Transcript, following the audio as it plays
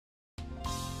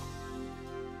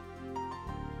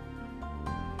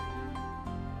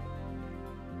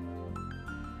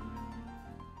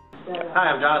Hi,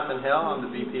 I'm Jonathan Hill. I'm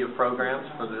the VP of Programs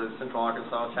for the Central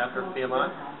Arkansas Chapter of PMI,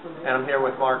 and I'm here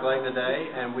with Mark Layton today,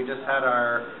 and we just had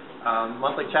our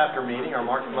monthly chapter meeting, our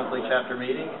March monthly chapter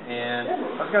meeting, and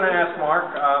I was going to ask Mark,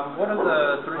 what are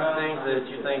the three things that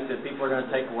you think that people are going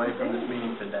to take away from this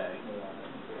meeting today?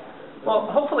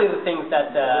 Well, hopefully the things that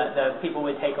the people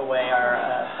would take away are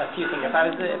a few things. If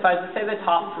I was to say the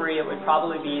top three, it would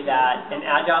probably be that an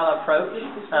Agile approach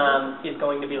is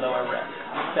going to be lower risk.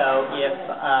 So if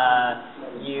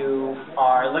you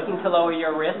are looking to lower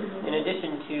your risk, in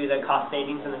addition to the cost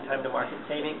savings and the time to market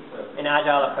savings, an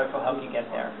Agile approach will help you get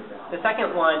there. The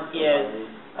second one is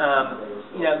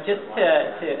just to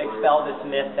expel this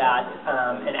myth that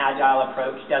an Agile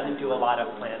approach doesn't do a lot of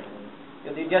planning.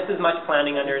 You'll do just as much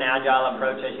planning under an Agile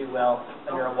approach as you will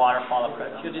under a waterfall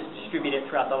approach. You'll just distribute it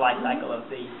throughout the life cycle of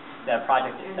the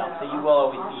project itself. So you will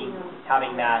always be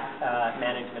having that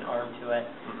management arm to it.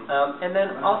 And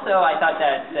then also I thought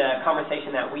that the conversation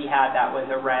that we had that was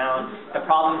around the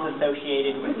problems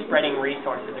associated with spreading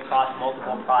resources across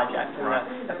multiple projects and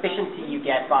the efficiency you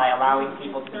get by allowing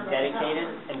people to be dedicated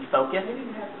and focused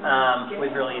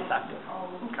was really effective.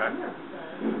 Okay.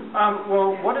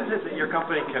 Well, what is it that your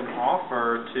company can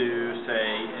offer to, say,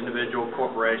 individual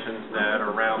corporations that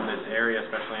are around this area,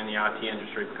 especially in the IT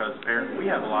industry? Because we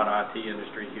have a lot of IT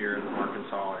industry here in the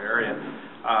Arkansas area.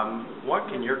 What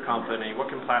can your company,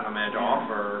 what can Platinum Edge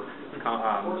offer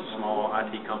small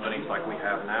IT companies like we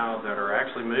have now that are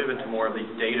actually moving to more of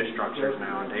these data structures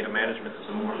now, and data management is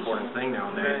a more important thing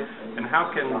nowadays? And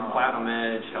how can Platinum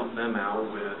Edge help them out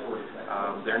with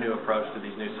their new approach to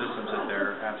these new systems that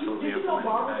they're absolutely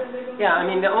implementing today? Yeah, I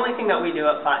mean, the only thing that we do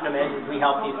at Platinum Edge is we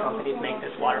help these companies make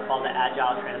this waterfall to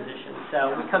Agile transition.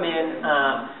 So we come in,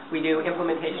 we do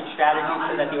implementation strategies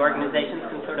so that the organizations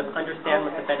can sort of understand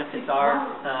what the benefits are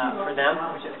for them,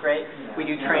 which is great. We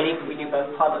do training. We do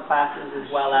both public classes as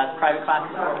well as private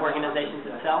classes for organizations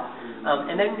itself.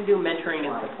 And then we do mentoring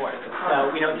and support.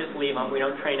 So we don't just leave them. We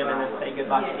don't train them and then say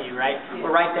good luck to you, right?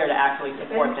 We're right there to actually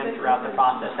support them throughout the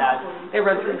process as they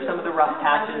run through some of the rough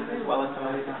patches as well as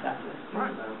some of the successes.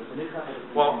 Right.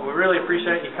 Well, we really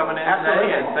appreciate you coming in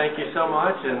today, and thank you so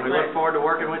much, and we look forward to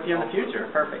working with you in the future.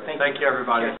 Perfect. Thank you,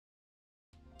 everybody.